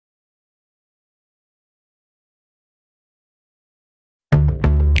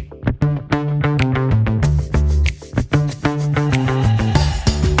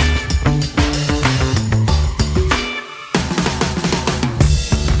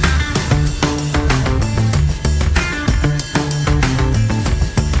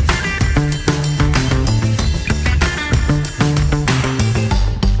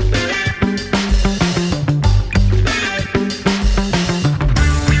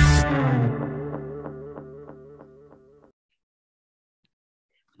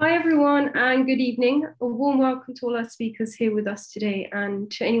Hi everyone and good evening. A warm welcome to all our speakers here with us today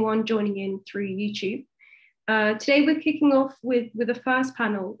and to anyone joining in through YouTube. Today we're kicking off with the first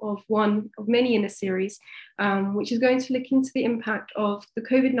panel of one of many in a series, which is going to look into the impact of the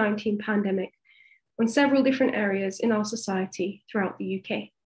COVID-19 pandemic on several different areas in our society throughout the UK.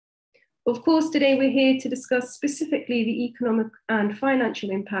 Of course, today we're here to discuss specifically the economic and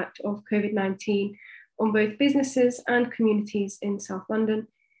financial impact of COVID-19 on both businesses and communities in South London.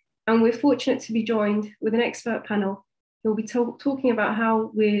 And we're fortunate to be joined with an expert panel who will be talking about how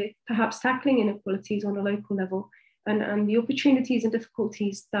we're perhaps tackling inequalities on a local level and the opportunities and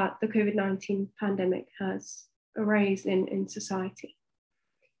difficulties that the COVID-19 pandemic has raised in society.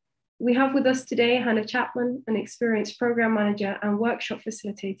 We have with us today Hannah Chapman, an experienced program manager and workshop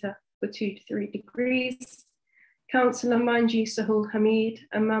facilitator for 2 to 3 degrees, Councillor Manju Shahul-Hameed,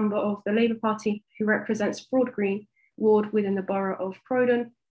 a member of the Labour Party who represents Broad Green ward within the borough of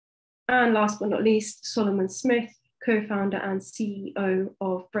Croydon, and last but not least, Solomon Smith, co-founder and CEO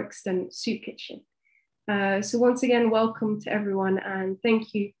of Brixton Soup Kitchen. So once again, welcome to everyone and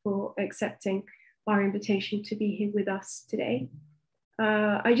thank you for accepting our invitation to be here with us today.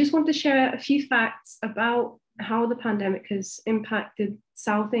 I just want to share a few facts about how the pandemic has impacted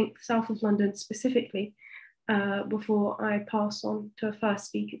South of London specifically before I pass on to our first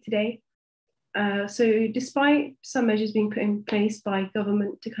speaker today. So despite some measures being put in place by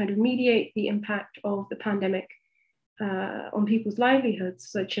government to kind of mediate the impact of the pandemic on people's livelihoods,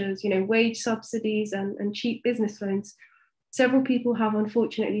 such as wage subsidies and cheap business loans, several people have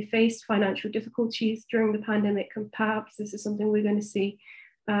unfortunately faced financial difficulties during the pandemic, and perhaps this is something we're going to see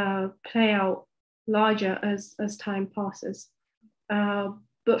play out larger as time passes.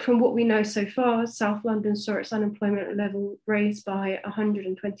 But from what we know so far, South London saw its unemployment level raised by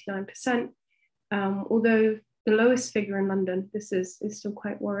 129%. Although the lowest figure in London, this is still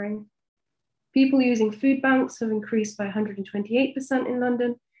quite worrying. People using food banks have increased by 128% in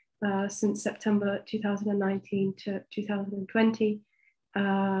London since September 2019 to 2020.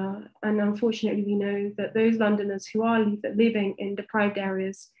 And unfortunately, we know that those Londoners who are living in deprived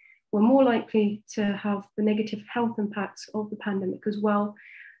areas were more likely to have the negative health impacts of the pandemic as well.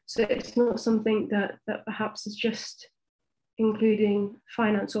 So it's not something that perhaps is just including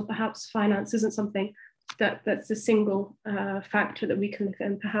finance, or perhaps finance isn't something that's a single factor that we can look at,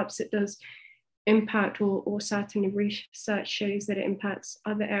 and perhaps it does impact, or certainly research shows that it impacts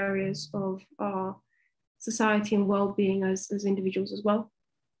other areas of our society and well-being as individuals as well.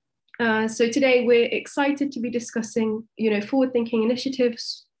 So today we're excited to be discussing forward-thinking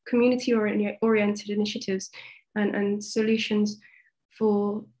initiatives, community-oriented initiatives and solutions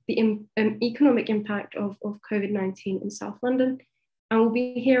for the economic impact of COVID-19 in South London. And we'll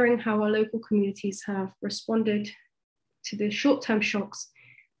be hearing how our local communities have responded to the short-term shocks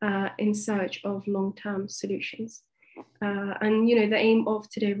in search of long-term solutions. And the aim of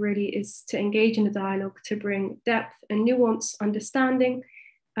today really is to engage in a dialogue to bring depth and nuanced understanding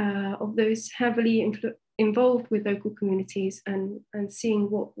of those heavily involved with local communities, and seeing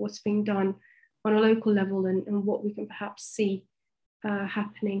what's being done on a local level and what we can perhaps see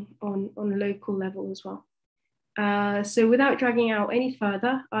happening on a local level as well. So without dragging out any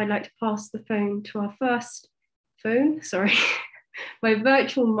further, I'd like to pass the phone to our first my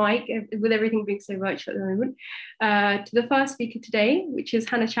virtual mic, with everything being so virtual at the moment, to the first speaker today, which is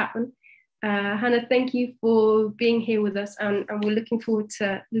Hannah Chapman. Hannah, thank you for being here with us, and we're looking forward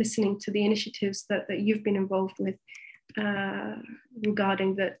to listening to the initiatives that you've been involved with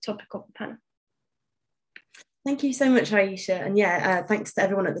regarding the topic of the panel. Thank you so much, Iysha. And thanks to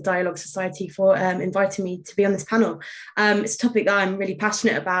everyone at the Dialogue Society for inviting me to be on this panel. It's a topic that I'm really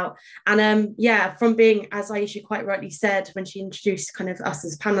passionate about. And from being, as Iysha quite rightly said when she introduced kind of us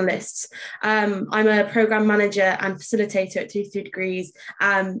as panelists, I'm a program manager and facilitator at 2 to 3 degrees.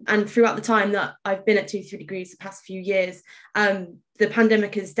 And throughout the time that I've been at 2 to 3 degrees the past few years, the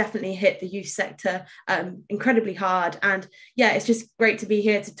pandemic has definitely hit the youth sector incredibly hard. And it's just great to be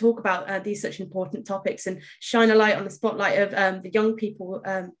here to talk about these such important topics and shine a light on the spotlight of the young people,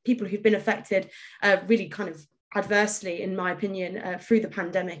 people who've been affected really kind of adversely, in my opinion, through the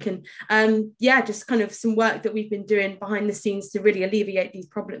pandemic. And just kind of some work that we've been doing behind the scenes to really alleviate these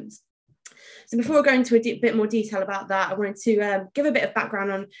problems. So before going into a bit more detail about that, I wanted to give a bit of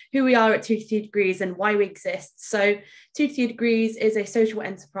background on who we are at 2 to 3 degrees and why we exist. So 2 to 3 degrees is a social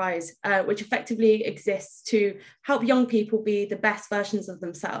enterprise which effectively exists to help young people be the best versions of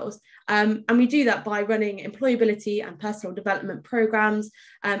themselves. And we do that by running employability and personal development programs,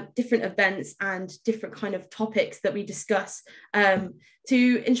 different events and different kind of topics that we discuss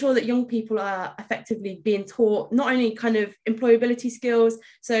to ensure that young people are effectively being taught not only kind of employability skills,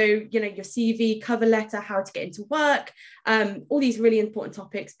 so, you know, your CV, cover letter, how to get into work, all these really important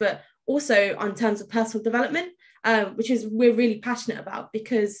topics, but also on terms of personal development, which is we're really passionate about,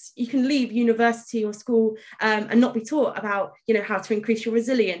 because you can leave university or school and not be taught about, you know, how to increase your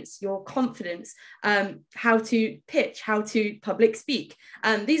resilience, your confidence, how to pitch, how to public speak.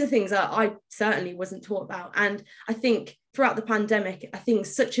 These are things that I certainly wasn't taught about. And I think throughout the pandemic,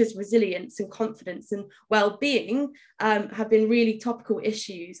 things such as resilience and confidence and well-being have been really topical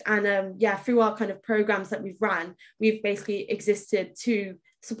issues. And yeah, through our kind of programs that we've ran, we've basically existed to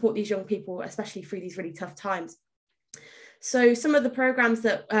support these young people, especially through these really tough times. So some of the programs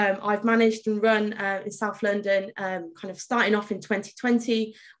that I've managed and run in South London, kind of starting off in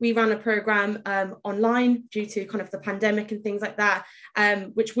 2020, we ran a program online due to kind of the pandemic and things like that,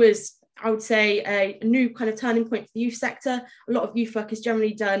 which was, I would say, a new kind of turning point for the youth sector. A lot of youth work is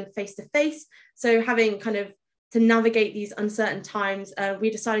generally done face-to-face. So having kind of to navigate these uncertain times, we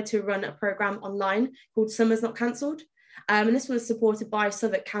decided to run a program online called Summer's Not Cancelled. And this was supported by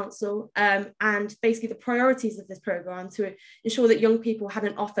Southwark Council, and basically the priorities of this programme to ensure that young people had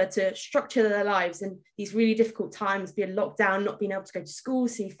an offer to structure their lives in these really difficult times, be a lockdown, not being able to go to school,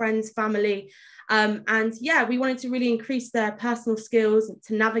 see friends, family. And yeah, we wanted to really increase their personal skills and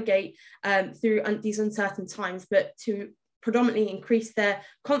to navigate through these uncertain times, but to predominantly increase their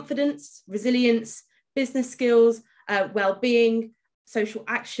confidence, resilience, business skills, well-being, social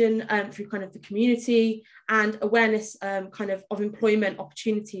action through kind of the community, and awareness kind of employment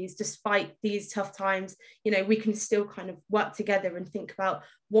opportunities. Despite these tough times, you know, we can still kind of work together and think about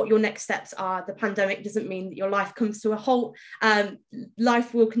what your next steps are. The pandemic doesn't mean that your life comes to a halt.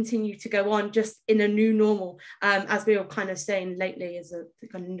 Life will continue to go on, just in a new normal, as we were kind of saying lately, as a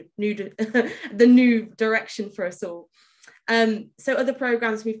kind of new the new direction for us all. So other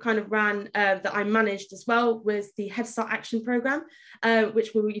programs we've kind of ran that I managed as well was the Head Start Action programme,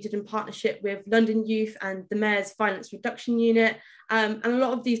 which we did in partnership with London Youth and the Mayor's Violence Reduction Unit. And a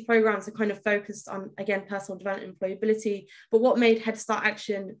lot of these programs are kind of focused on, again, personal development and employability. But what made Head Start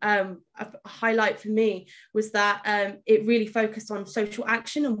Action a highlight for me was that it really focused on social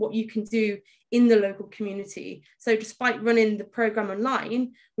action and what you can do in the local community. So despite running the programme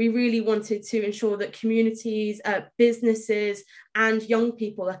online, we really wanted to ensure that communities, businesses and young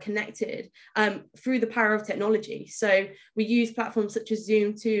people are connected through the power of technology. So we use platforms such as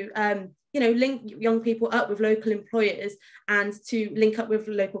Zoom to you know, link young people up with local employers and to link up with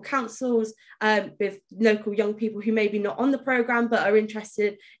local councils, with local young people who may be not on the programme but are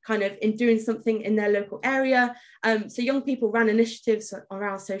interested kind of in doing something in their local area. So young people ran initiatives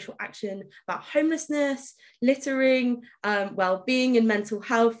around social action about homelessness, littering, well-being and mental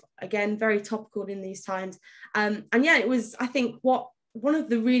health, again, very topical in these times. And yeah, it was, I think, one of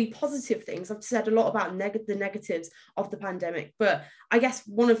the really positive things. I've said a lot about the negatives of the pandemic, but I guess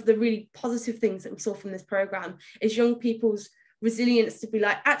one of the really positive things that we saw from this program is young people's resilience to be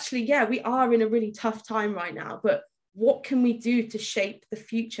like, actually, yeah, we are in a really tough time right now, but what can we do to shape the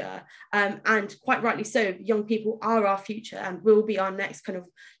future? And quite rightly so, young people are our future and will be our next kind of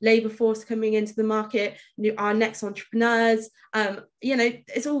labour force coming into the market, our next entrepreneurs. You know,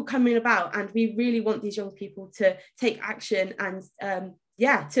 it's all coming about, and we really want these young people to take action and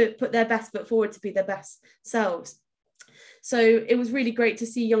yeah, to put their best foot forward, to be their best selves. So it was really great to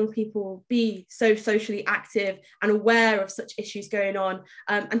see young people be so socially active and aware of such issues going on,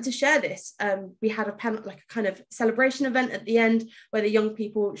 and to share this. We had a panel, like a kind of celebration event at the end, where the young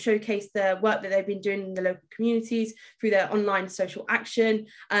people showcased the work that they've been doing in the local communities through their online social action,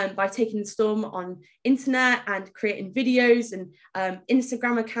 by taking the storm on internet and creating videos and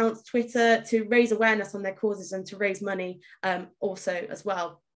Instagram accounts, Twitter, to raise awareness on their causes and to raise money also as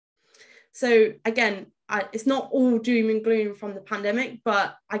well. So again, it's not all doom and gloom from the pandemic,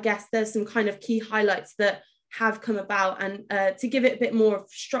 but I guess there's some kind of key highlights that have come about. And to give it a bit more of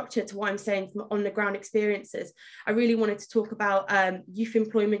structure to what I'm saying from on the ground experiences, I really wanted to talk about Youth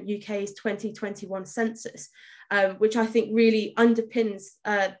Employment UK's 2021 census, which I think really underpins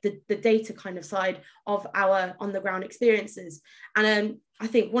the data kind of side of our on the ground experiences. And I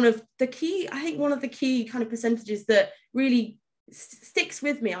think one of the key kind of percentages that really sticks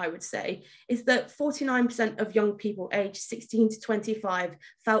with me, I would say, is that 49% of young people aged 16 to 25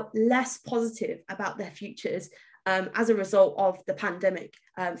 felt less positive about their futures as a result of the pandemic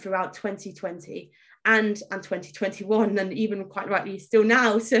throughout 2020 and 2021, and even quite rightly still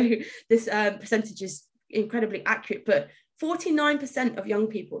now. So this percentage is incredibly accurate, but 49% of young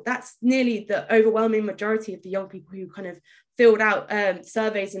people, that's nearly the overwhelming majority of the young people who kind of filled out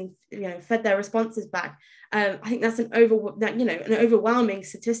surveys and fed their responses back. I think that's an overwhelming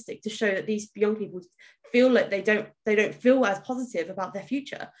statistic to show that these young people feel like they don't feel as positive about their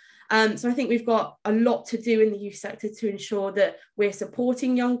future. So I think we've got a lot to do in the youth sector to ensure that we're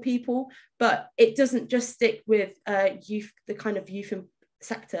supporting young people, but it doesn't just stick with youth, the kind of youth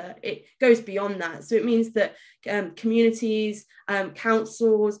sector. It goes beyond that. So it means that communities,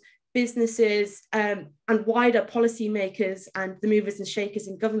 councils, businesses, and wider policymakers and the movers and shakers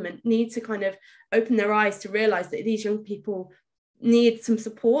in government need to kind of open their eyes to realise that these young people need some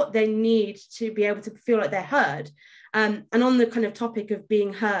support. They need to be able to feel like they're heard. And on the kind of topic of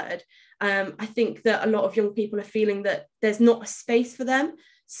being heard, I think that a lot of young people are feeling that there's not a space for them.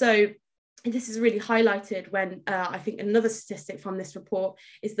 So this is really highlighted when I think another statistic from this report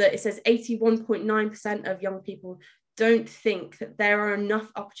is that it says 81.9% of young people don't think that there are enough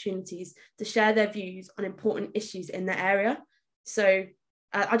opportunities to share their views on important issues in their area. So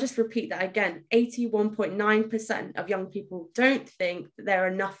I'll just repeat that again, 81.9% of young people don't think that there are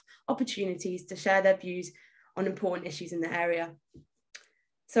enough opportunities to share their views on important issues in their area.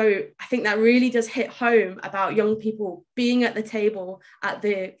 So I think that really does hit home about young people being at the table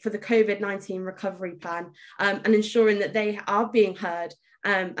for the COVID-19 recovery plan, and ensuring that they are being heard,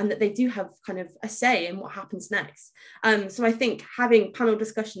 and that they do have kind of a say in what happens next. So I think having panel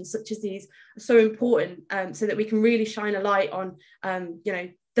discussions such as these are so important, so that we can really shine a light on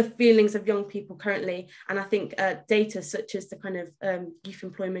the feelings of young people currently. And I think data such as the kind of Youth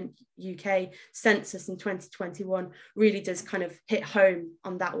Employment UK census in 2021 really does kind of hit home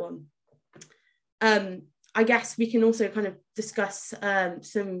on that one. I guess we can also kind of discuss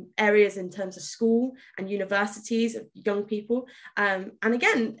some areas in terms of school and universities of young people. And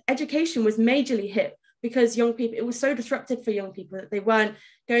again, education was majorly hit because young people, it was so disrupted for young people that they weren't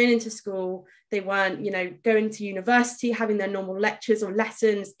going into school, they weren't, going to university, having their normal lectures or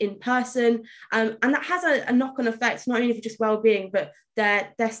lessons in person. And that has a knock-on effect, not only for just well-being, but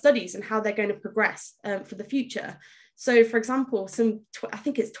their studies and how they're going to progress for the future. So, for example, I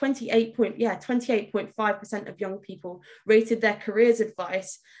think it's 28.5% of young people rated their careers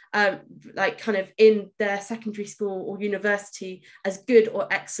advice, like kind of in their secondary school or university, as good or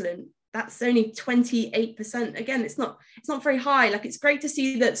excellent. That's only 28%. Again, it's not very high. Like, it's great to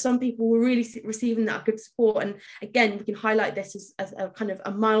see that some people were really receiving that good support. And again, we can highlight this as a kind of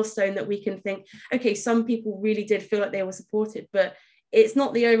a milestone that we can think, okay, some people really did feel like they were supported, but it's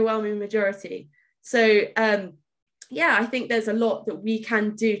not the overwhelming majority. So, yeah, I think there's a lot that we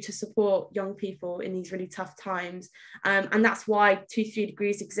can do to support young people in these really tough times. And that's why 2-3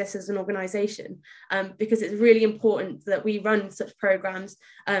 Degrees exists as an organisation, because it's really important that we run such programmes,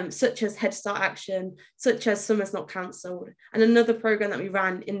 such as Head Start Action, such as Summer's Not Cancelled. And another programme that we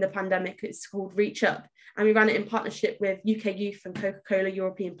ran in the pandemic is called Reach Up. And we ran it in partnership with UK Youth and Coca-Cola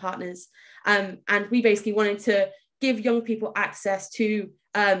European partners. And we basically wanted to give young people access to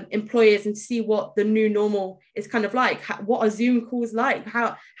employers and to see what the new normal is kind of like, what are Zoom calls like,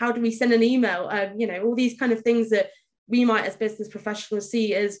 how do we send an email, all these kind of things that we might as business professionals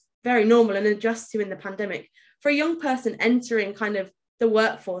see as very normal and adjust to in the pandemic. For a young person entering kind of the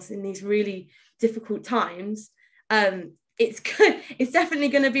workforce in these really difficult times, it's definitely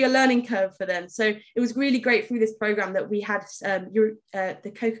going to be a learning curve for them. So it was really great through this program that we had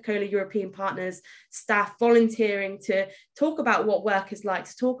the Coca-Cola European partners staff volunteering to talk about what work is like,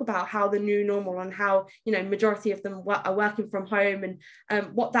 to talk about how the new normal and how majority of them are working from home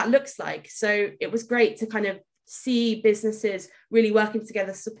and what that looks like. So it was great to kind of see businesses really working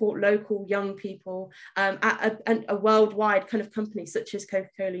together to support local young people at a worldwide kind of company such as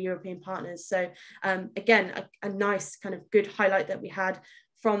Coca-Cola European Partners. So again, a nice kind of good highlight that we had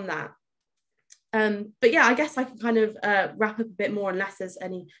from that. But yeah, I guess I can kind of wrap up a bit more unless there's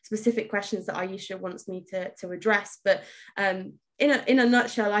any specific questions that Iysha wants me to address. But in a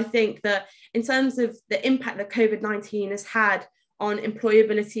nutshell, I think that in terms of the impact that COVID-19 has had on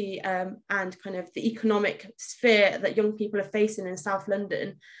employability and kind of the economic sphere that young people are facing in South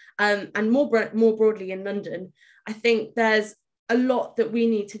London, and more broadly in London, I think there's a lot that we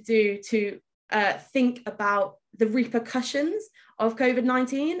need to do to think about the repercussions of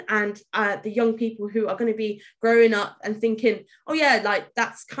COVID-19 and the young people who are going to be growing up and thinking, oh yeah, like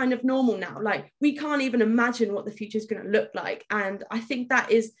that's kind of normal now. Like, we can't even imagine what the future is going to look like. And I think that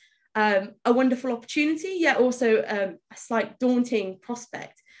is a wonderful opportunity, yet also a slight daunting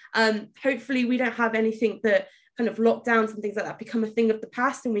prospect. Hopefully we don't have anything that kind of lockdowns and things like that become a thing of the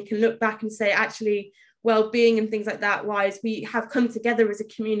past, and we can look back and say, actually, well-being and things like that wise, we have come together as a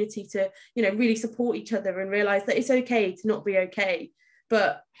community to really support each other and realize that it's okay to not be okay.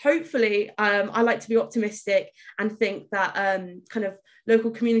 But hopefully, I like to be optimistic and think that kind of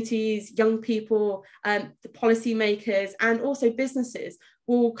local communities, young people, the policymakers, and also businesses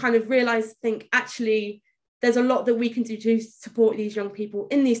will kind of think, actually, there's a lot that we can do to support these young people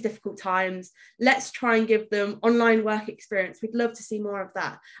in these difficult times. Let's try and give them online work experience. We'd love to see more of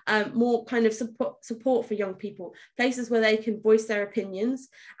that. More kind of support for young people, places where they can voice their opinions,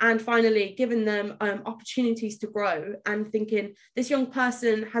 and finally giving them opportunities to grow and thinking, this young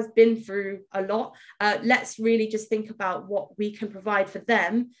person has been through a lot. Let's really just think about what we can provide for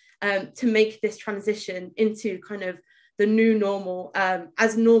them to make this transition into kind of the new normal,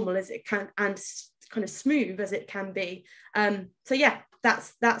 as normal as it can and kind of smooth as it can be. So yeah,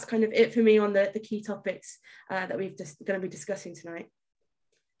 that's kind of it for me on the key topics that we've just going to be discussing tonight.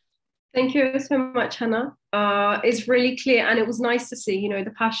 Thank you so much, Hannah. It's really clear, and it was nice to see,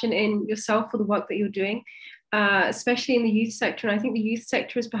 the passion in yourself for the work that you're doing, especially in the youth sector. And I think the youth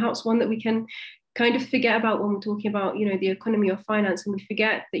sector is perhaps one that we can kind of forget about when we're talking about, the economy or finance, and we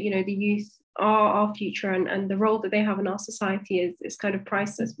forget that, the youth are our future, and the role that they have in our society is kind of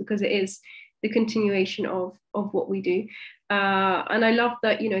priceless, because it is the continuation of what we do. And I love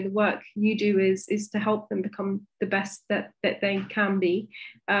that, the work you do is to help them become the best that they can be.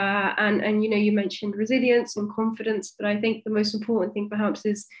 And you mentioned resilience and confidence, but I think the most important thing perhaps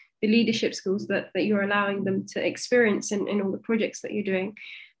is the leadership skills that you're allowing them to experience in all the projects that you're doing.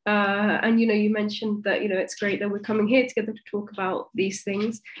 And you mentioned that it's great that we're coming here together to talk about these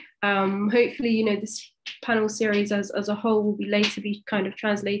things. Hopefully this panel series as a whole will be later be kind of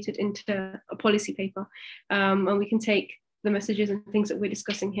translated into a policy paper, and we can take the messages and things that we're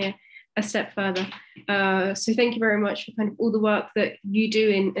discussing here a step further. So thank you very much for kind of all the work that you do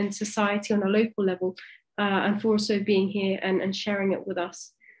in society on a local level, and for also being here and sharing it with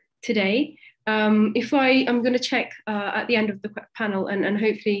us today. I'm going to check at the end of the panel, and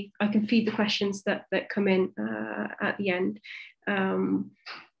hopefully I can feed the questions that come in at the end.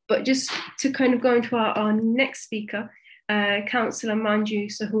 But just to kind of go into our next speaker, Councillor Manju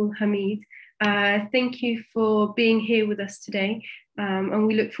Shahul-Hameed, thank you for being here with us today, and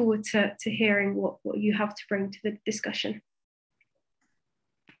we look forward to hearing what you have to bring to the discussion.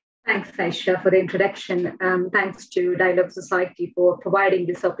 Thanks, Iysha, for the introduction. Thanks to Dialogue Society for providing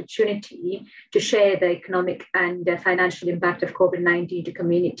this opportunity to share the economic and financial impact of COVID-19 to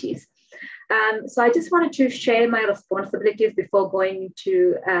communities. So I just wanted to share my responsibilities before going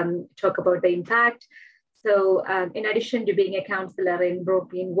to talk about the impact. So in addition to being a councillor in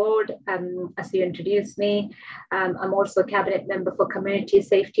Brooklyn Ward, as you introduced me, I'm also a cabinet member for community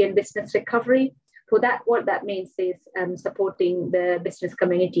safety and business recovery. For that, what that means is supporting the business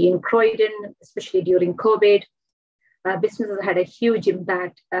community in Croydon, especially during COVID. Businesses had a huge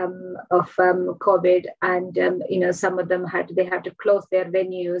impact of COVID, and some of them had to close their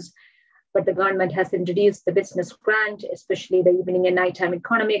venues. But the government has introduced the business grant, especially the evening and nighttime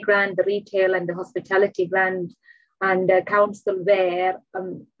economy grant, the retail and the hospitality grant, and council were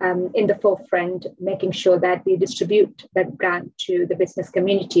in the forefront, making sure that we distribute that grant to the business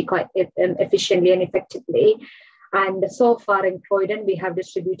community quite efficiently and effectively. And so far in Croydon, we have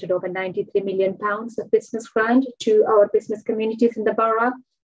distributed over £93 million of business grant to our business communities in the borough.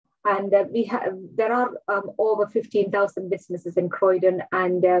 And there are over 15,000 businesses in Croydon,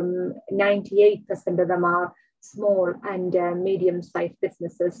 and 98% of them are small and medium-sized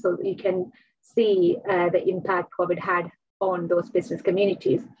businesses. So you can see the impact COVID had on those business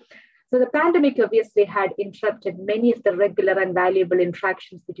communities. So the pandemic obviously had interrupted many of the regular and valuable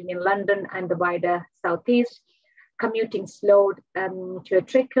interactions between London and the wider Southeast. Commuting slowed to a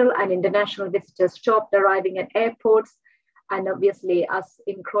trickle, and international visitors stopped arriving at airports. And obviously, us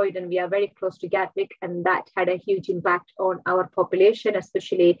in Croydon, we are very close to Gatwick, and that had a huge impact on our population.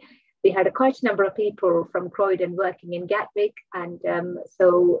 Especially, we had quite a number of people from Croydon working in Gatwick, and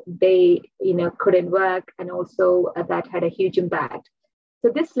so they, couldn't work, and also that had a huge impact.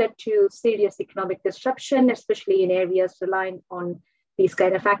 So this led to serious economic disruption, especially in areas relying on these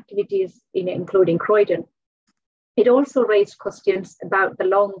kind of activities, including Croydon. It also raised questions about the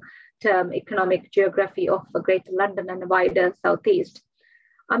long-term economic geography of Greater London and the wider Southeast.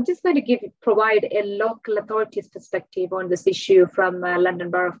 I'm just going to provide a local authorities perspective on this issue from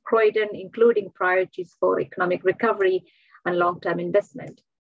London Borough of Croydon, including priorities for economic recovery and long-term investment.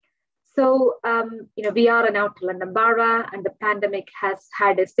 So, we are an outer London borough, and the pandemic has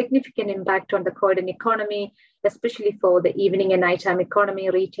had a significant impact on the Croydon economy, especially for the evening and nighttime economy,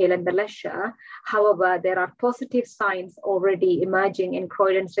 retail, and the leisure. However, there are positive signs already emerging in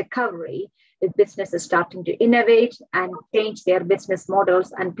Croydon's recovery, with businesses starting to innovate and change their business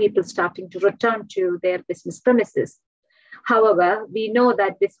models, and people starting to return to their business premises. However, we know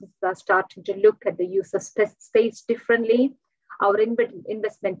that businesses are starting to look at the use of space differently. Our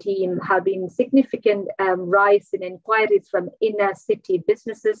investment team have been significant rise in inquiries from inner city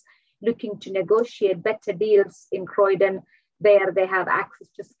businesses looking to negotiate better deals in Croydon, where they have access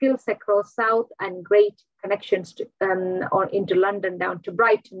to skills across South and great connections to, or into London down to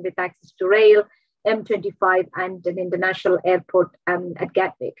Brighton with access to rail, M25 and an international airport at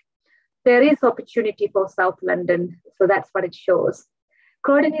Gatwick. There is opportunity for South London, so that's what it shows.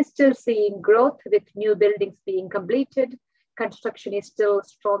 Croydon is still seeing growth with new buildings being completed. Construction is still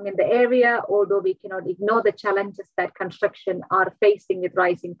strong in the area, although we cannot ignore the challenges that construction are facing with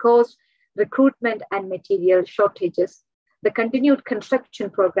rising costs, recruitment and material shortages. The continued construction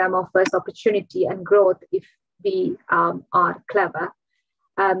program offers opportunity and growth if we are clever.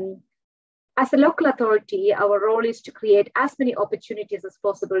 As a local authority, our role is to create as many opportunities as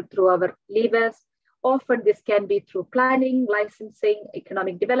possible through our levers. Often this can be through planning, licensing,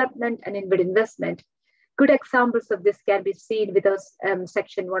 economic development, and investment. Good examples of this can be seen with us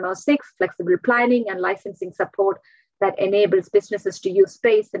Section 106, flexible planning and licensing support that enables businesses to use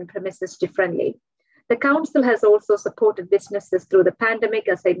space and premises differently. The council has also supported businesses through the pandemic.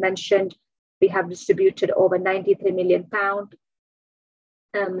 As I mentioned, we have distributed over £93 million,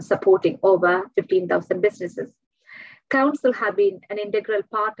 supporting over 15,000 businesses. Council have been an integral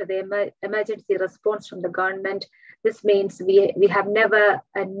part of the emergency response from the government. This means we have never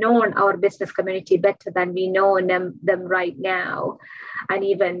known our business community better than we know them right now. And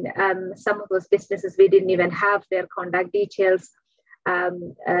even some of those businesses, we didn't even have their contact details.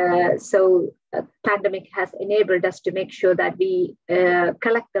 So pandemic has enabled us to make sure that we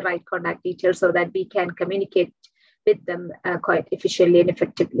collect the right contact details so that we can communicate with them quite efficiently and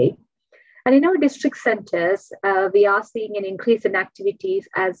effectively. And in our district centres, we are seeing an increase in activities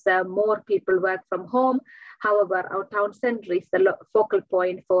as more people work from home. However, our town centre is the focal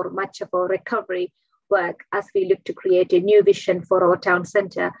point for much of our recovery work as we look to create a new vision for our town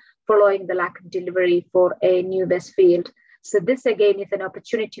centre following the lack of delivery for a new Westfield. So this again is an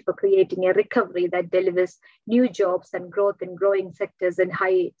opportunity for creating a recovery that delivers new jobs and growth in growing sectors in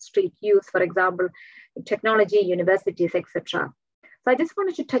high street use, for example, technology, universities, etc. So I just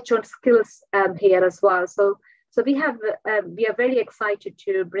wanted to touch on skills here as well. So we are very excited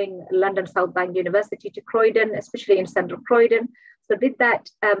to bring London South Bank University to Croydon, especially in central Croydon. So with that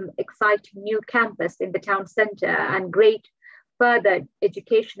exciting new campus in the town centre and great further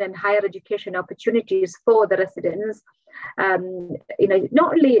education and higher education opportunities for the residents,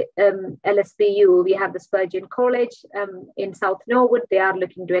 not only LSBU, we have the Spurgeon College in South Norwood. They are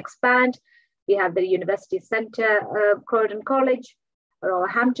looking to expand. We have the University Centre, Croydon College,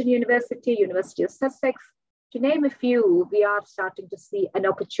 Hampton University, University of Sussex. To name a few, we are starting to see an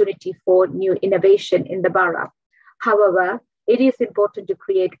opportunity for new innovation in the borough. However, it is important to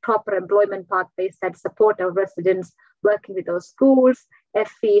create proper employment pathways that support our residents, working with our schools,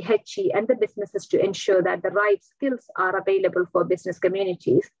 FE, HE, and the businesses to ensure that the right skills are available for business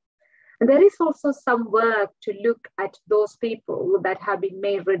communities. And there is also some work to look at those people that have been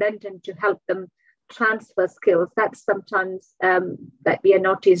made redundant to help them transfer skills. That's sometimes that we are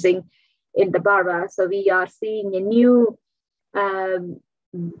noticing in the borough. So we are seeing a new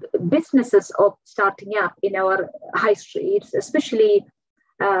businesses of starting up in our high streets, especially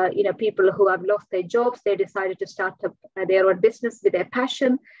people who have lost their jobs. They decided to start up their own business with their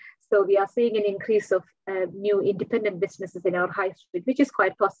passion. So we are seeing an increase of new independent businesses in our high street, which is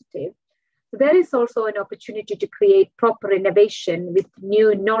quite positive. So there is also an opportunity to create proper innovation with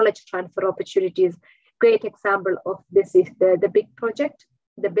new knowledge transfer opportunities. Great example of this is the big project,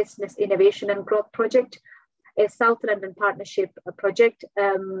 the Business Innovation and Growth Project, a South London partnership project.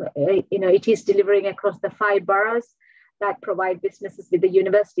 It is delivering across the 5 boroughs that provide businesses with the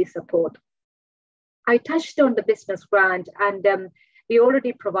university support. I touched on the business grant, and we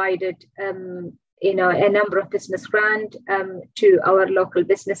already provided a number of business grant to our local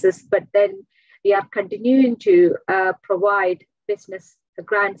businesses, but then we are continuing to provide business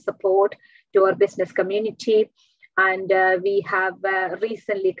grant support to our business community. And we have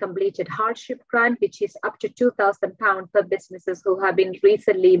recently completed hardship grant, which is up to £2,000 per businesses who have been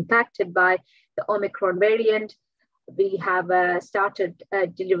recently impacted by the Omicron variant. We have started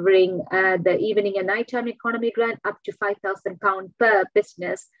delivering the evening and nighttime economy grant up to £5,000 per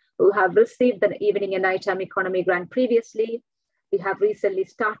business who have received the evening and nighttime economy grant previously. We have recently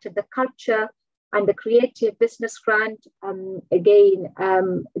started the culture and the creative business grant. Again,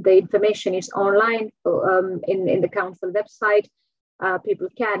 the information is online in the council website. People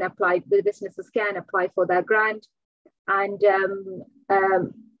can apply, the businesses can apply for that grant. And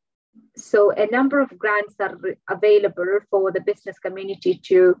So a number of grants are available for the business community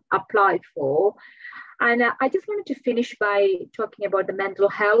to apply for. And I just wanted to finish by talking about the mental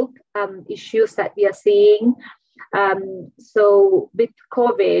health issues that we are seeing. So with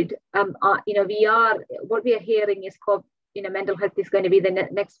COVID, what we are hearing is mental health is going to be the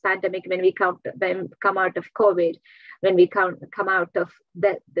next pandemic when we come out of COVID, when we come out of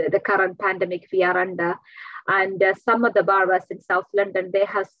the current pandemic we are under. And some of the boroughs in South London, they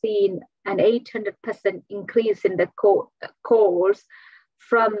have seen an 800% increase in the calls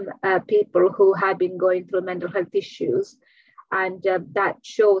from people who have been going through mental health issues. And that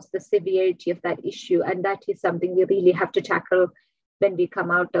shows the severity of that issue. And that is something we really have to tackle when we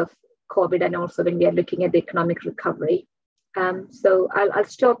come out of COVID, and also when we are looking at the economic recovery. So I'll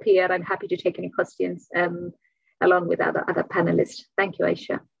stop here. I'm happy to take any questions along with other panelists. Thank you,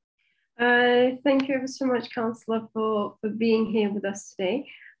 Iysha. Thank you ever so much, Councillor, for being here with us today.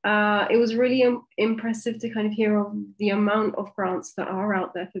 It was really impressive to kind of hear of the amount of grants that are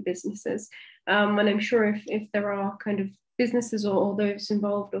out there for businesses. And I'm sure if there are kind of businesses or those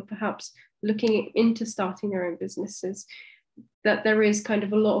involved, or perhaps looking into starting their own businesses, that there is kind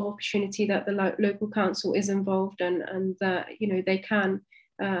of a lot of opportunity, that the local council is involved, and that, they can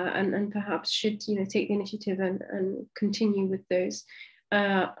and perhaps should, take the initiative and continue with those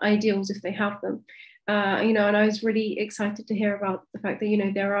ideals if they have them. And I was really excited to hear about the fact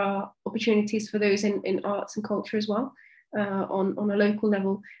that, there are opportunities for those in arts and culture as well, on a local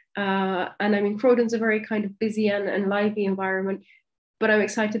level. And I mean, Croydon's a very kind of busy and lively environment, but I'm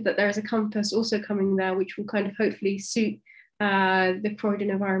excited that there is a campus also coming there, which will kind of hopefully suit the Croydon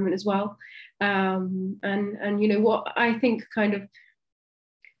environment as well. And what I think kind of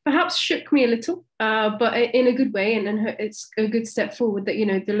perhaps shook me a little, but in a good way, and it's a good step forward that,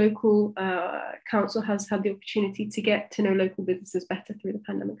 the local council has had the opportunity to get to know local businesses better through the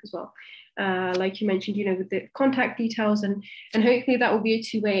pandemic as well. Like you mentioned, with the contact details, and hopefully that will be a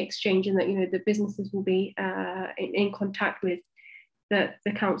two-way exchange, and that, the businesses will be in contact with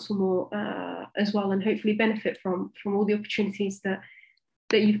the council more as well, and hopefully benefit from all the opportunities that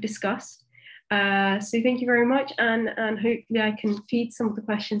you've discussed. So thank you very much, and hopefully I can feed some of the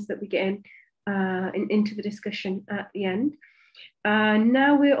questions that we get into the discussion at the end.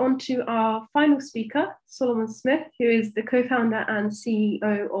 Now we're on to our final speaker, Solomon Smith, who is the co-founder and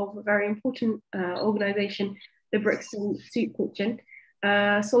CEO of a very important organisation, the Brixton Soup Kitchen.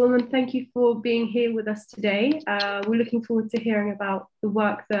 Solomon, thank you for being here with us today. We're looking forward to hearing about the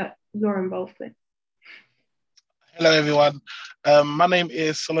work that you're involved with. Hello, everyone. My name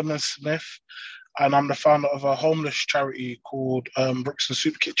is Solomon Smith, and I'm the founder of a homeless charity called Brixton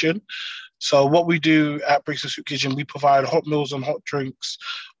Soup Kitchen. So what we do at Brixton Soup Kitchen, we provide hot meals and hot drinks,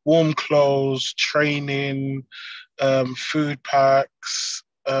 warm clothes, training, food packs,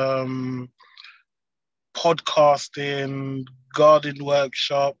 podcasting, garden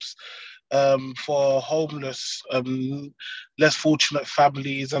workshops for homeless, less fortunate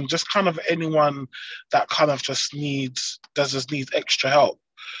families, and just kind of anyone that kind of just needs extra help.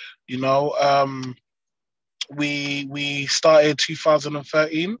 We started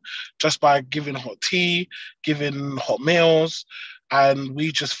 2013 just by giving hot tea, giving hot meals, and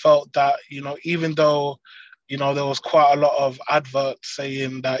we just felt that, even though, there was quite a lot of adverts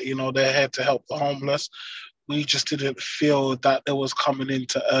saying that, they're here to help the homeless, we just didn't feel that it was coming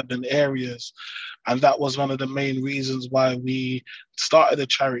into urban areas. And that was one of the main reasons why we started the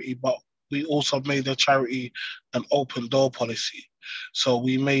charity, but we also made the charity an open door policy. So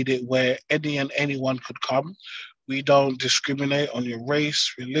we made it where any and anyone could come. We don't discriminate on your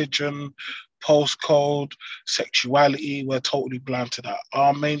race, religion, postcode, sexuality. We're totally blind to that.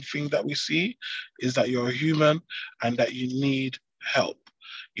 Our main thing that we see is that you're a human and that you need help.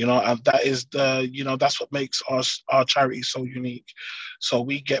 And that is that's what makes our charity so unique. So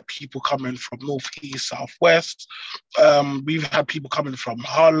we get people coming from North, East, South, West. We've had people coming from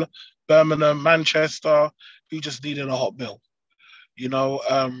Hull, Birmingham, Manchester, who just needed a hot meal.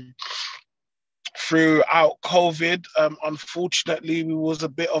 Throughout COVID, unfortunately, we was a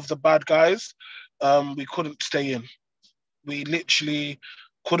bit of the bad guys. We couldn't stay in. We literally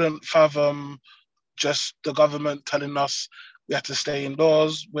couldn't fathom just the government telling us we had to stay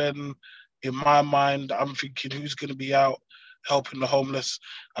indoors, when in my mind, I'm thinking, who's going to be out helping the homeless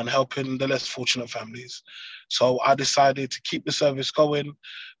and helping the less fortunate families? So I decided to keep the service going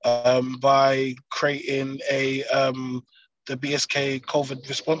by creating the BSK COVID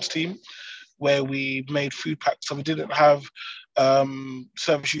response team, where we made food packs. So we didn't have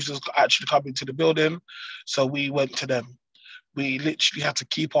service users actually come into the building. So we went to them. we literally had to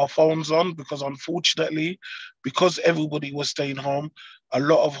keep our phones on because unfortunately, because everybody was staying home, a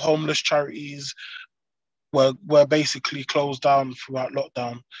lot of homeless charities were basically closed down throughout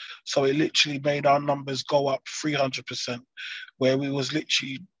lockdown. So it literally made our numbers go up 300%, where we was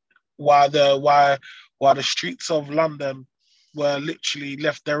literally, while the streets of London were literally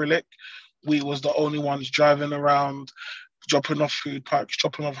left derelict, we was the only ones driving around, dropping off food packs,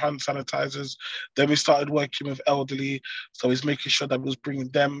 dropping off hand sanitizers. Then we started working with elderly, so he's making sure that we was bringing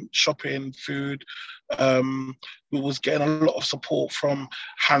them shopping, food. We was getting a lot of support from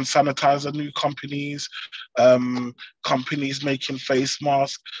hand sanitizer, new companies, companies making face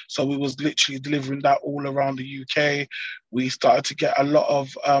masks. So we was literally delivering that all around the UK. We started to get a lot of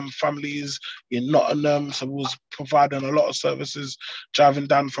families in Nottingham, so we was providing a lot of services, driving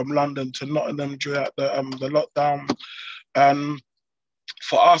down from London to Nottingham during the lockdown. And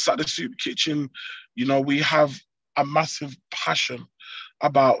for us at the Soup Kitchen, you know, we have a massive passion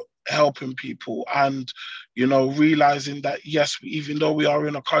about helping people and, you know, realizing that, yes, even though we are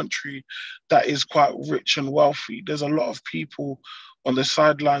in a country that is quite rich and wealthy, there's a lot of people on the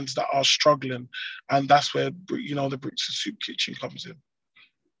sidelines that are struggling. And that's where, you know, the Brixton Soup Kitchen comes in.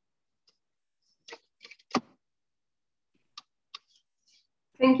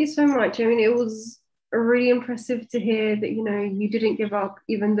 Thank you so much. I mean, it was really impressive to hear that, you know, you didn't give up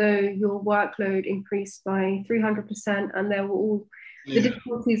even though your workload increased by 300% and there were all the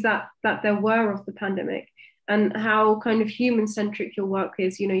difficulties that there were of the pandemic, and how kind of human-centric your work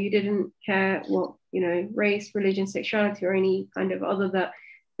is. You know, you didn't care what, you know, race, religion, sexuality, or any kind of other that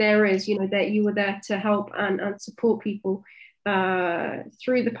there is, you know, that you were there to help and support people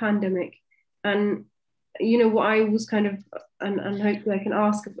through the pandemic. And you know, what I was kind of, and hopefully I can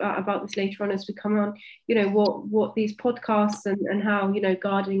ask about this later on as we come on, you know, what these podcasts and how, you know,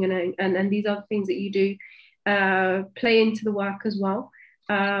 gardening and these other things that you do play into the work as well.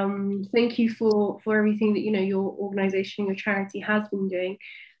 Thank you for everything that, you know, your organization, your charity has been doing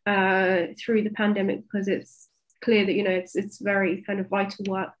through the pandemic, because it's clear that, you know, it's very kind of vital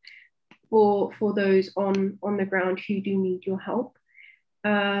work for those on the ground who do need your help.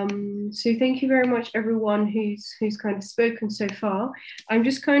 So thank you very much, everyone who's kind of spoken so far. I'm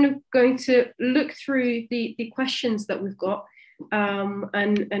just kind of going to look through the questions that we've got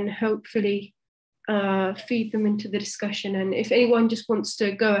and hopefully feed them into the discussion. And if anyone just wants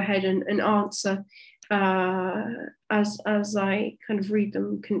to go ahead and answer as I kind of read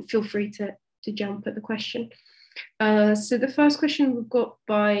them, can feel free to jump at the question. So the first question we've got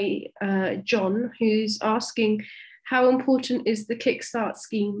by John, who's asking, how important is the Kickstart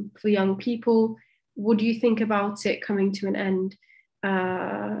scheme for young people? What do you think about it coming to an end?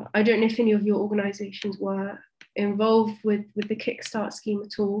 I don't know if any of your organisations were involved with the Kickstart scheme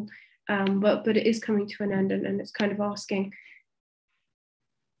at all, but it is coming to an end, and it's kind of asking,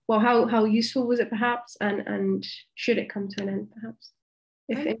 well, how useful was it perhaps, and should it come to an end perhaps?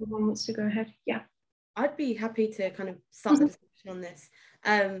 If anyone wants to go ahead, yeah. I'd be happy to kind of start the discussion on this.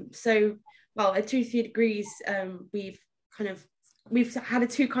 So, well, at 2 3 degrees, we've had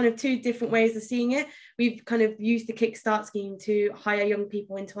two different ways of seeing it. We've kind of used the Kickstart scheme to hire young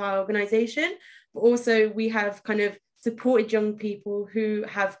people into our organisation, but also we have kind of supported young people who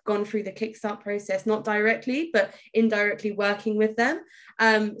have gone through the Kickstart process, not directly, but indirectly working with them.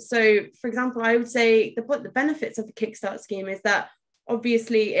 So, for example, I would say the benefits of the Kickstart scheme is that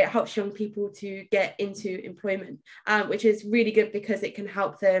obviously it helps young people to get into employment, which is really good because it can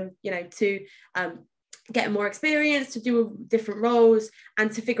help them, you know, to get more experience, to do different roles,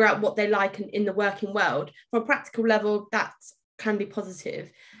 and to figure out what they like in the working world. From a practical level, that can be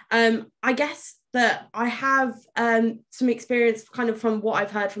positive. I guess that I have some experience kind of from what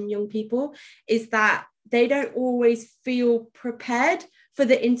I've heard from young people is that they don't always feel prepared for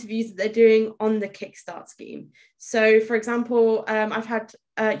the interviews that they're doing on the Kickstart scheme. So, for example, I've had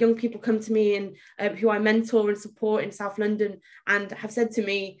young people come to me and who I mentor and support in South London, and have said to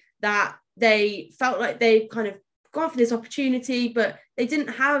me that they felt like they kind of gone for this opportunity, but they didn't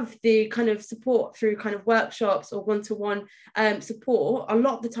have the kind of support through kind of workshops or one-to-one support a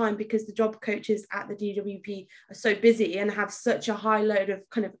lot of the time, because the job coaches at the DWP are so busy and have such a high load of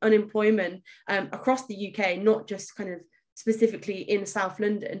kind of unemployment across the UK, not just kind of specifically in South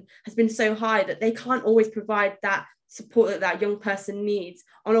London, has been so high that they can't always provide that support that young person needs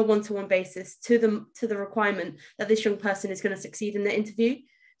on a one-to-one basis to the requirement that this young person is going to succeed in the interview.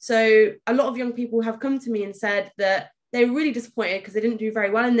 So a lot of young people have come to me and said that they were really disappointed because they didn't do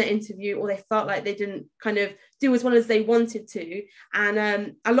very well in the interview, or they felt like they didn't kind of do as well as they wanted to.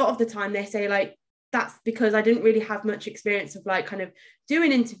 And a lot of the time they say, like, that's because I didn't really have much experience of like kind of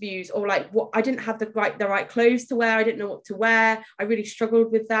doing interviews, or like what I didn't have the right clothes to wear. I didn't know what to wear. I really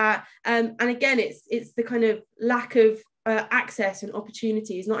struggled with that. And again, it's the kind of lack of access and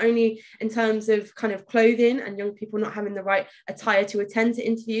opportunities, not only in terms of kind of clothing and young people not having the right attire to attend to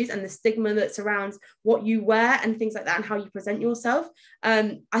interviews, and the stigma that surrounds what you wear and things like that and how you present yourself.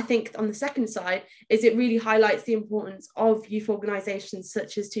 I think on the second side is it really highlights the importance of youth organisations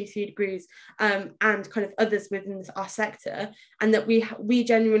such as 2-3 Degrees and kind of others within our sector, and that we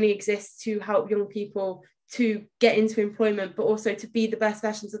genuinely exist to help young people to get into employment, but also to be the best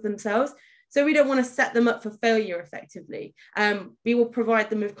versions of themselves. So we don't want to set them up for failure effectively. We will provide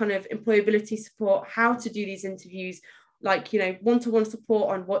them with kind of employability support, how to do these interviews, like, you know, one-to-one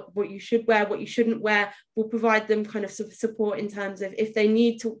support on what you should wear, what you shouldn't wear. We'll provide them kind of support in terms of if they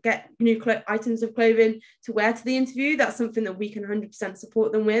need to get new items of clothing to wear to the interview, that's something that we can 100%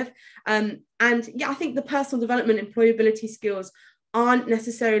 support them with. And yeah, I think the personal development, employability skills aren't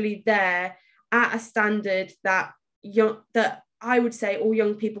necessarily there at a standard that I would say all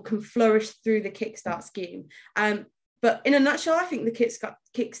young people can flourish through the Kickstart scheme. But in a nutshell, I think the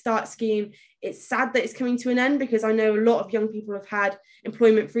Kickstart scheme, it's sad that it's coming to an end, because I know a lot of young people have had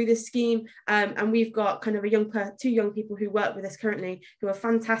employment through this scheme. And we've got kind of two young people who work with us currently who are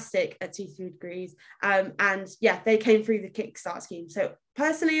fantastic at 2-3 Degrees. And yeah, they came through the Kickstart scheme. So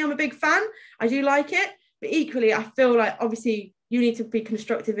personally, I'm a big fan. I do like it. But equally, I feel like obviously you need to be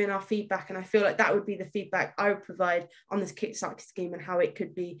constructive in our feedback. And I feel like that would be the feedback I would provide on this Kickstart scheme and how it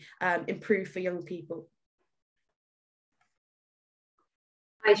could be improved for young people.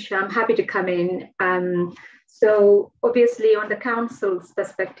 Iysha, I'm happy to come in. So obviously on the council's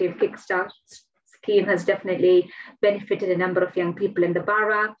perspective, Kickstart scheme has definitely benefited a number of young people in the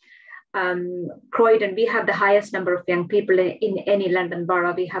borough. Croydon, we have the highest number of young people in any London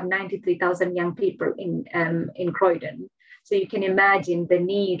borough. We have 93,000 young people in Croydon. So you can imagine the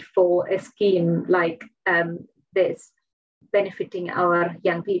need for a scheme like this benefiting our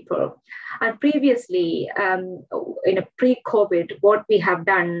young people. And previously, in a pre-COVID, what we have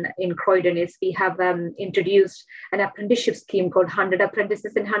done in Croydon is we have introduced an apprenticeship scheme called 100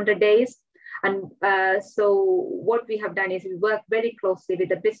 Apprentices in 100 Days. And so what we have done is we work very closely with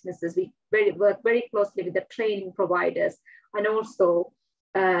the businesses, we work very closely with the training providers, and also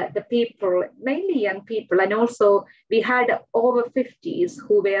the people, mainly young people. And also we had over 50s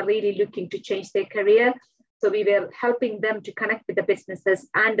who were really looking to change their career. So we were helping them to connect with the businesses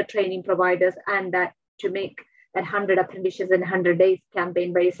and the training providers, and that to make that 100 Apprentices in 100 Days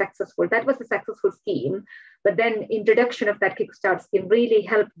campaign very successful. That was a successful scheme. But then introduction of that Kickstart scheme really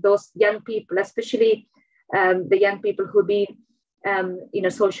helped those young people, especially the young people who've been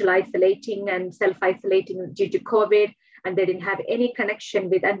social isolating and self-isolating due to COVID, and they didn't have any connection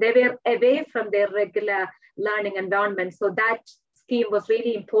with, and they were away from their regular learning environment. So that scheme was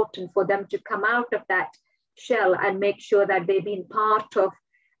really important for them to come out of that shell and make sure that they've been part of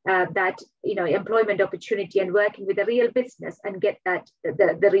that employment opportunity and working with a real business and get that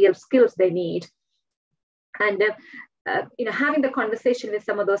the real skills they need. And having the conversation with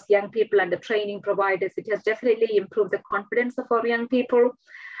some of those young people and the training providers, it has definitely improved the confidence of our young people.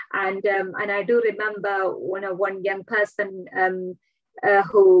 And I do remember one young person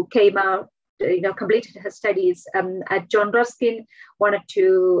who came out, completed her studies at John Ruskin, wanted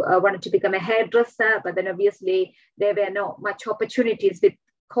to become a hairdresser, but then obviously there were not much opportunities with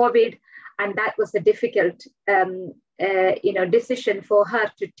COVID, and that was a difficult decision for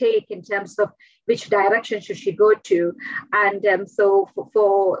her to take in terms of which direction should she go to. And so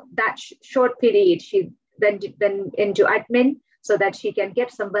for that short period, she went into admin, so that she can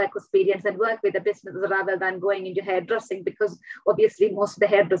get some work experience and work with the business rather than going into hairdressing, because obviously most of the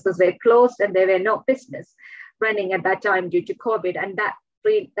hairdressers were closed and there were no business running at that time due to COVID. And that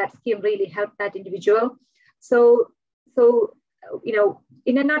scheme really helped that individual. So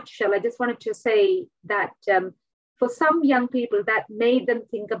in a nutshell, I just wanted to say that for some young people, that made them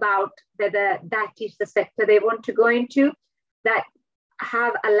think about whether that is the sector they want to go into, that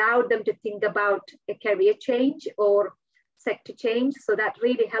have allowed them to think about a career change or sector change. So that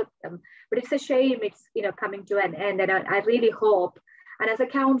really helped them. But it's a shame it's coming to an end. And I really hope, and as a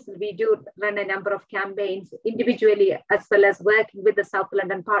council, we do run a number of campaigns individually, as well as working with the South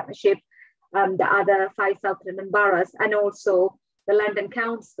London Partnership, the other 5 South London boroughs, and also the London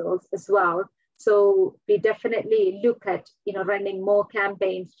councils as well. So we definitely look at running more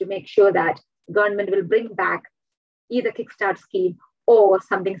campaigns to make sure that government will bring back either Kickstart scheme or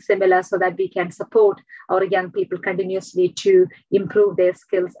something similar, so that we can support our young people continuously to improve their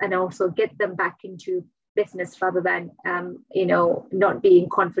skills and also get them back into business, rather than not being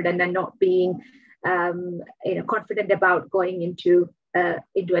confident and not being confident about going into an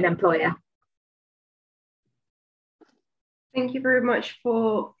employer. Thank you very much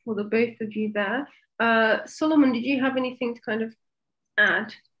for the both of you there. Solomon, did you have anything to kind of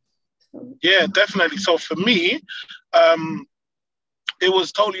add? Yeah, definitely. So for me, it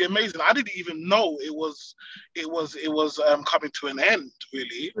was totally amazing. I didn't even know it was coming to an end,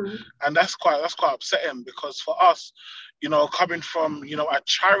 really. And that's quite upsetting, because for us, coming from a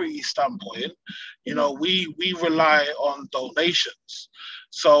charity standpoint, we rely on donations.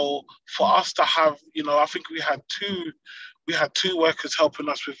 So for us to have, I think we had two workers helping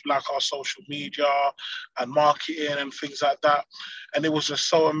us with like our social media and marketing and things like that. And it was just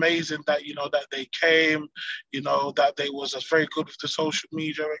so amazing that, that they came, that they was just very good with the social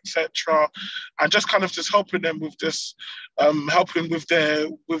media, etc. And just kind of just helping them with this, helping with their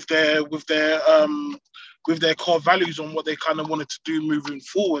core values on what they kind of wanted to do moving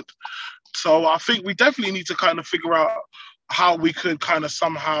forward. So I think we definitely need to kind of figure out how we could kind of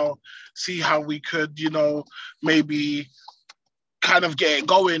somehow see how we could, maybe kind of get it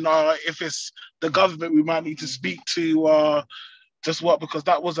going, or if it's the government we might need to speak to, just what, because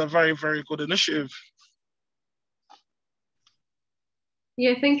that was a very, very good initiative.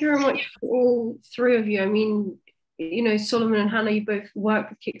 Yeah, thank you very much for all three of you. I mean, Solomon and Hannah, you both work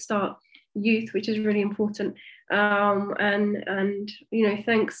with Kickstart Youth, which is really important. And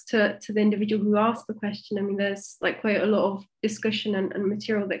thanks to the individual who asked the question. I mean, there's like quite a lot of discussion and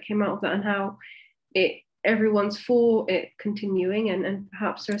material that came out of that, and how everyone's for it continuing, and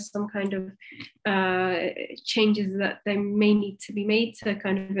perhaps there's some kind of changes that they may need to be made to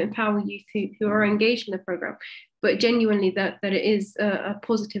kind of empower youth who are engaged in the program. But genuinely that it is a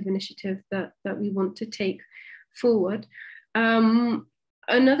positive initiative that we want to take forward.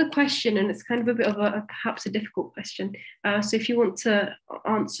 Another question, and it's kind of a bit of perhaps a difficult question. So if you want to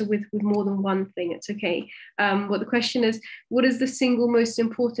answer with more than one thing, it's okay. But the question is, what is the single most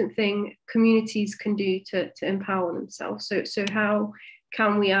important thing communities can do to empower themselves? So how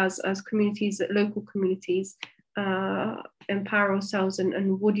can we as communities, local communities, empower ourselves,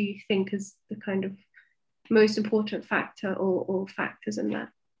 and what do you think is the kind of most important factor or factors in that?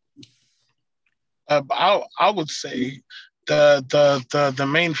 I would say the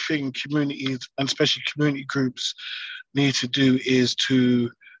main thing communities, and especially community groups, need to do is to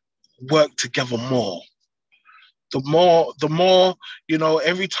work together more. The more,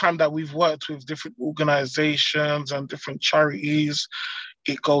 every time that we've worked with different organizations and different charities,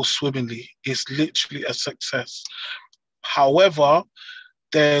 it goes swimmingly. It's literally a success. However,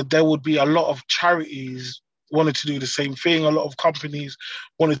 there would be a lot of charities wanted to do the same thing. A lot of companies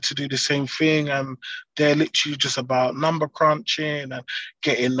wanted to do the same thing, and they're literally just about number crunching and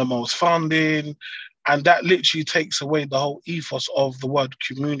getting the most funding. And that literally takes away the whole ethos of the word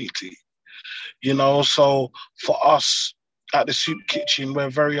community. So for us at the Soup Kitchen, we're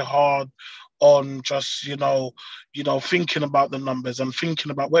very hard on just, thinking about the numbers and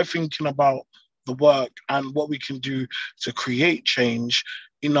we're thinking about the work and what we can do to create change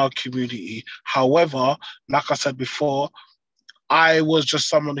in our community. However, like I said before, I was just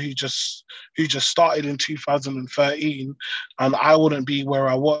someone who just started in 2013, and I wouldn't be where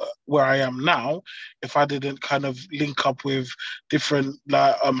I am now if I didn't kind of link up with different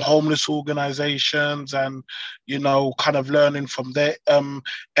homeless organizations, and kind of learning from their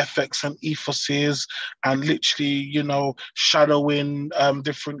ethics and ethoses, and literally shadowing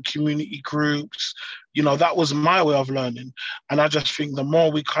different community groups. That was my way of learning, and I just think the more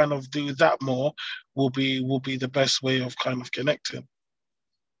we kind of do that more, will be the best way of kind of connecting.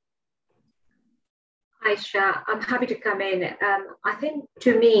 Iysha, I'm happy to come in. I think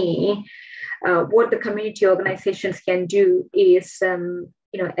to me, what the community organizations can do is,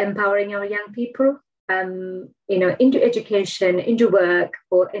 empowering our young people, into education, into work,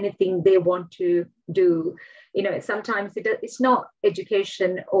 or anything they want to do. Sometimes it's not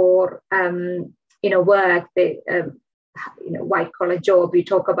education or, work, white collar job we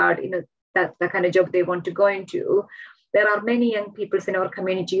talk about, that's the kind of job they want to go into. There are many young people in our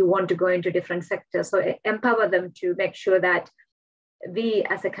community who want to go into different sectors. So empower them to make sure that we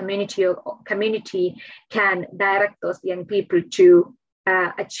as a community can direct those young people to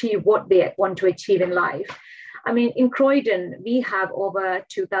achieve what they want to achieve in life. I mean, in Croydon, we have over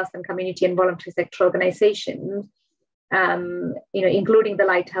 2,000 community and voluntary sector organizations, including the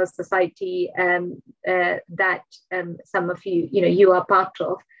Lighthouse Society that some of you are part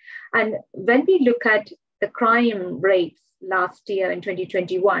of. And when we look at the crime rates last year in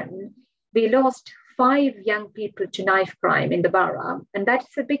 2021, we lost 5 young people to knife crime in the borough, and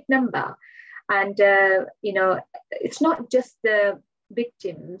that's a big number. And it's not just the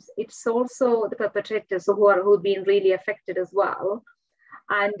victims, it's also the perpetrators who've been really affected as well.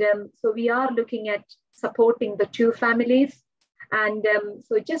 And so we are looking at supporting the two families. And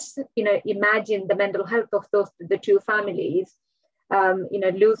so just, imagine the mental health of the two families,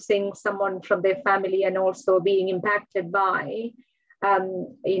 losing someone from their family and also being impacted by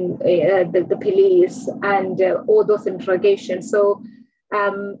the police and all those interrogations. So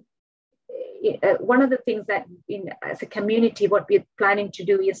one of the things that as a community, what we're planning to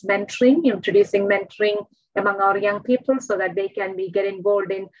do is mentoring, introducing mentoring among our young people so that they can get involved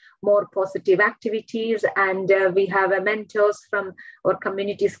in more positive activities. And we have mentors from our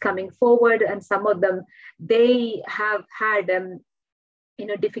communities coming forward, and some of them, they have had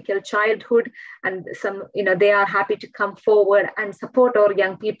difficult childhood, and some they are happy to come forward and support our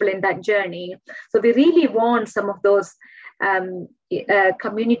young people in that journey. So we really want some of those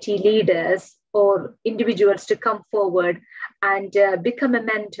community leaders or individuals to come forward and become a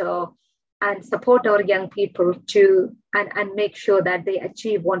mentor and support our young people to and make sure that they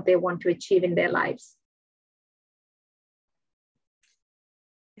achieve what they want to achieve in their lives.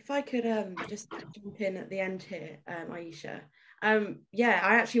 If I could just jump in at the end here, Iysha. I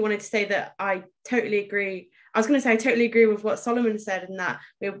actually wanted to say that I totally agree. I was going to say I totally agree with what Solomon said, in that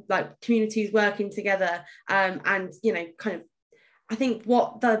we're like communities working together, and kind of, I think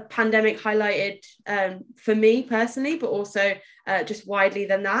what the pandemic highlighted for me personally, but also just widely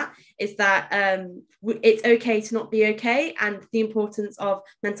than that, is that it's okay to not be okay, and the importance of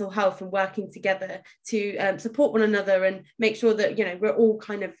mental health and working together to support one another and make sure that we're all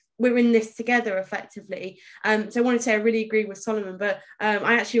we're in this together effectively. So I want to say I really agree with Solomon, but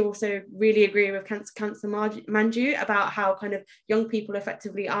I actually also really agree with Councillor Manju about how kind of young people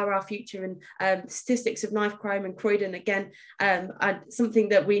effectively are our future, and statistics of knife crime in Croydon, again, something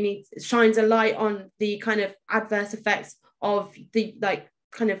that we need, shines a light on the kind of adverse effects of the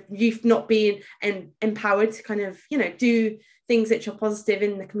kind of youth not being empowered to kind of do things which are positive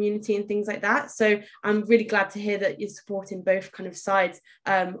in the community and things like that. So I'm really glad to hear that you're supporting both kind of sides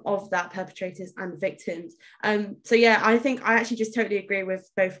of that, perpetrators and victims. So yeah, I think I actually just totally agree with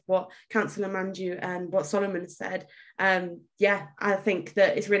both what Councillor Manju and what Solomon said. I think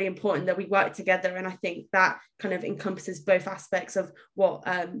that it's really important that we work together, and I think that kind of encompasses both aspects of what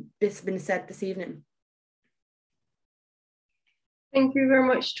has been said this evening. Thank you very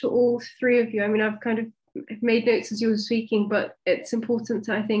much to all three of you. I mean, I've kind of made notes as you were speaking, but it's important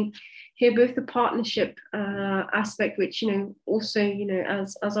to, I think, hear both the partnership aspect, which, also,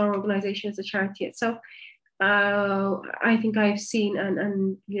 as our organisation, as a charity itself, I think I've seen,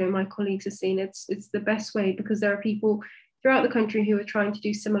 and my colleagues have seen, it's the best way, because there are people throughout the country who are trying to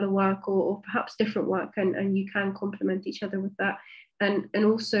do similar work or perhaps different work, and you can complement each other with that. And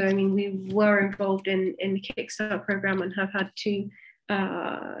also, I mean, we were involved in the Kickstart programme and have had two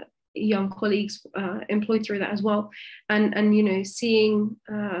young colleagues employed through that as well. And seeing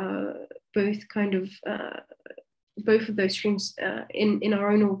both kind of both of those streams in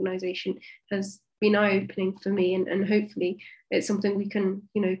our own organisation has been eye-opening for me, and hopefully it's something we can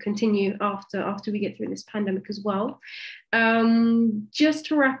continue after we get through this pandemic as well. Just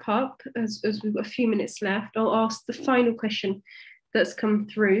to wrap up, as we've got a few minutes left, I'll ask the final question that's come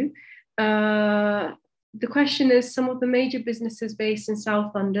through. The question is, some of the major businesses based in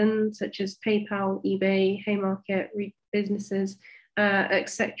South London, such as PayPal, eBay, Haymarket, businesses,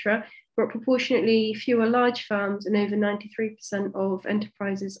 etc., but proportionately fewer large firms, and over 93% of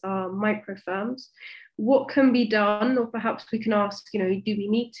enterprises are micro firms. What can be done, or perhaps we can ask, do we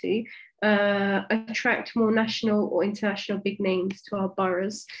need to attract more national or international big names to our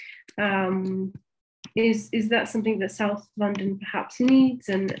boroughs? Is that something that South London perhaps needs?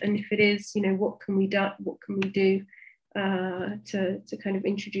 And if it is, what can we do? What can we do to kind of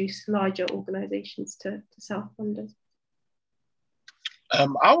introduce larger organisations to South London?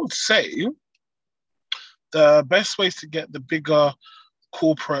 I would say the best ways to get the bigger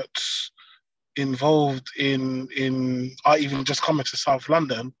corporates involved in even just coming to South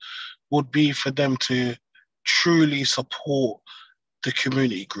London would be for them to truly support the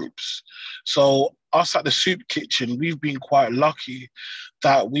community groups. So us at the Soup Kitchen, we've been quite lucky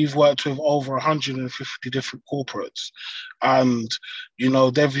that we've worked with over 150 different corporates, and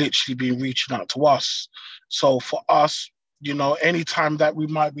they've literally been reaching out to us. So for us, anytime that we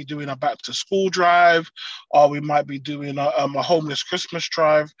might be doing a back to school drive, or we might be doing a homeless Christmas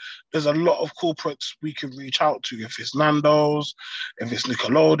drive, there's a lot of corporates we can reach out to. If it's Nando's, if it's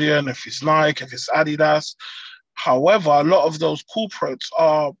Nickelodeon, if it's Nike, if it's Adidas. However, a lot of those corporates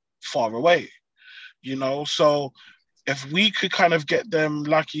are far away, so if we could kind of get them,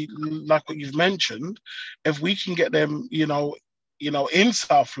 like what you've mentioned, if we can get them, in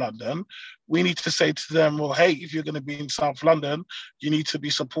South London, we need to say to them, well, hey, if you're going to be in South London, you need to be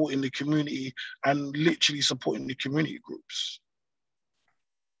supporting the community and literally supporting the community groups.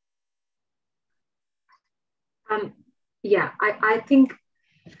 I think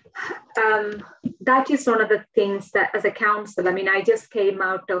that is one of the things that as a council, I mean, I just came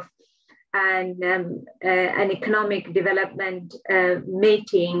out of an economic development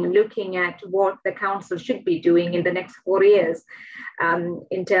meeting looking at what the council should be doing in the next 4 years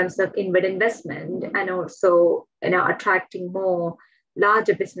in terms of inward investment and also attracting more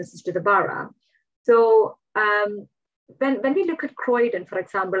larger businesses to the borough. So when we look at Croydon, for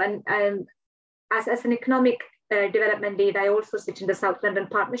example, and as an economic development lead, I also sit in the South London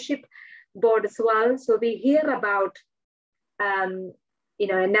Partnership Board as well. So we hear about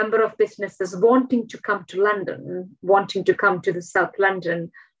a number of businesses wanting to come to London, wanting to come to the South London.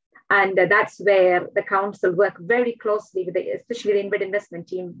 And that's where the council work very closely with, especially the inward investment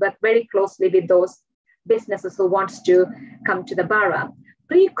team, work very closely with those businesses who wants to come to the borough.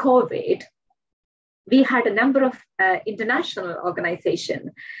 Pre-COVID, we had a number of international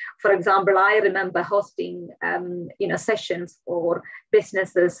organizations. For example, I remember hosting, sessions for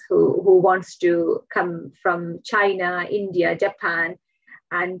businesses who wants to come from China, India, Japan,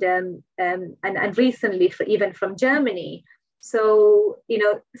 and recently even from Germany. So,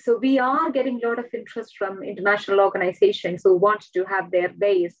 so we are getting a lot of interest from international organizations who want to have their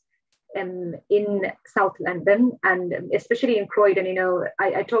base in South London, and especially in Croydon.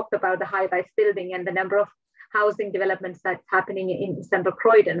 I talked about the high-rise building and the number of housing developments that's happening in central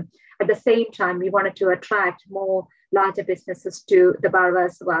Croydon. At the same time, we wanted to attract more larger businesses to the borough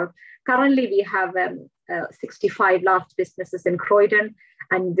as well. Currently, we have 65 large businesses in Croydon,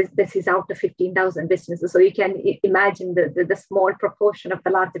 and this is out of 15,000 businesses. So you can imagine the small proportion of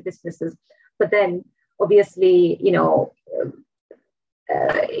the larger businesses. But then, obviously,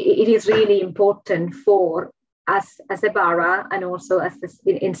 it is really important for us as a borough and also as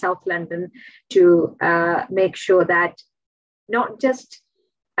in South London to make sure that not just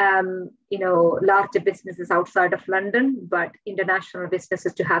larger businesses outside of London, but international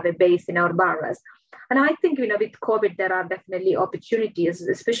businesses to have a base in our boroughs. And I think, with COVID, there are definitely opportunities,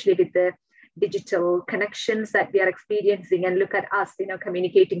 especially with the digital connections that we are experiencing, and look at us,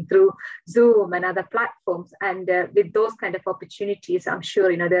 communicating through Zoom and other platforms. And with those kind of opportunities, I'm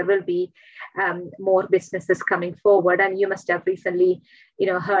sure, there will be more businesses coming forward. And you must have recently,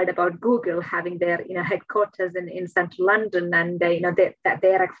 heard about Google having their, headquarters in central London, and,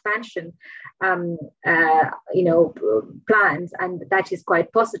 their expansion, plans. And that is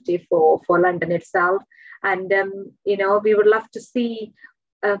quite positive for London itself. And, we would love to see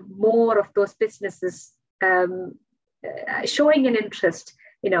more of those businesses showing an interest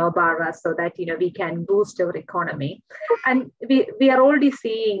in our borough, so that we can boost our economy. And we are already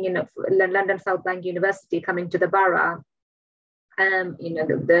seeing London South Bank University coming to the borough.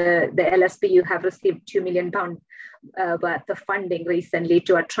 The LSPU have received £2 million worth of funding recently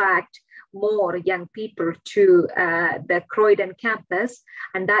to attract more young people to the Croydon campus,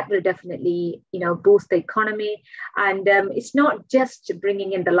 and that will definitely boost the economy. And it's not just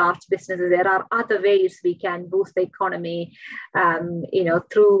bringing in the large businesses. There are other ways we can boost the economy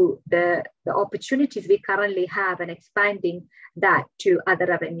through the opportunities we currently have and expanding that to other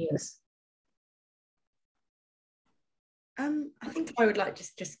avenues. I think I would like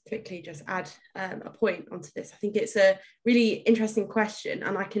just quickly add a point onto this. I think it's a really interesting question,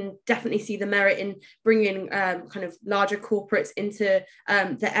 and I can definitely see the merit in bringing kind of larger corporates into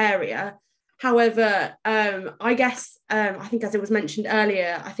the area. However, I guess, I think as it was mentioned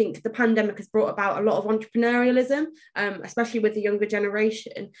earlier, I think the pandemic has brought about a lot of entrepreneurialism, especially with the younger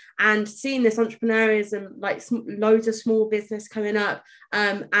generation, and seeing this entrepreneurialism, like loads of small business coming up.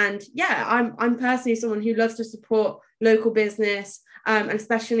 And yeah, I'm personally someone who loves to support local business, and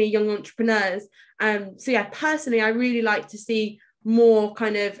especially young entrepreneurs. So yeah, personally, I really like to see more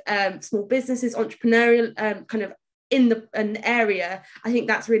kind of small businesses, entrepreneurial kind of in an area. I think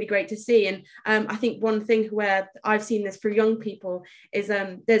that's really great to see. And I think one thing where I've seen this for young people is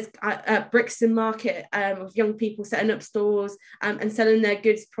there's a Brixton market of young people setting up stores and selling their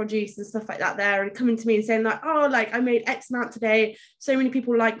goods, produce and stuff like that there, and coming to me and saying like, oh, like I made X amount today, so many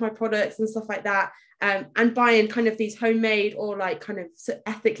people like my products and stuff like that. And buying kind of these homemade or like kind of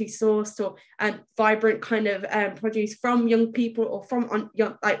ethically sourced or vibrant kind of produce from young people or from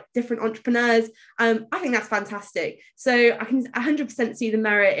like different entrepreneurs. I think that's fantastic. So I can 100% see the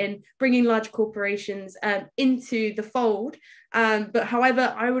merit in bringing large corporations into the fold. But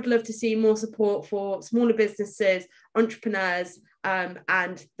however, I would love to see more support for smaller businesses, entrepreneurs,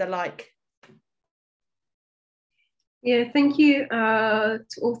 and the like. Yeah, thank you to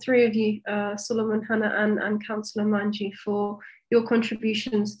all three of you, Solomon, Hannah, and Councillor Manju, for your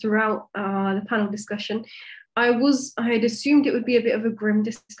contributions throughout the panel discussion. I had assumed it would be a bit of a grim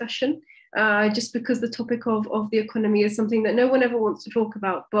discussion, just because the topic of the economy is something that no one ever wants to talk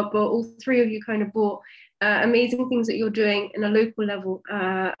about, but all three of you kind of brought amazing things that you're doing in a local level,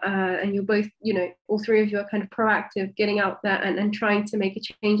 and you're both, all three of you are kind of proactive, getting out there and trying to make a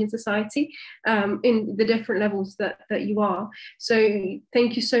change in society, in the different levels that you are. So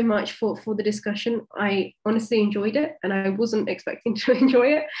thank you so much for the discussion. I honestly enjoyed it, and I wasn't expecting to enjoy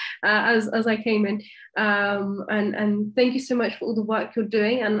it as I came in. And thank you so much for all the work you're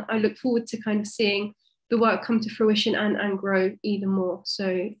doing, and I look forward to kind of seeing the work come to fruition and grow even more.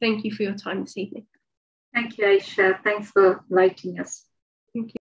 So thank you for your time this evening. Thank you, Iysha. Thanks for inviting us. Thank you.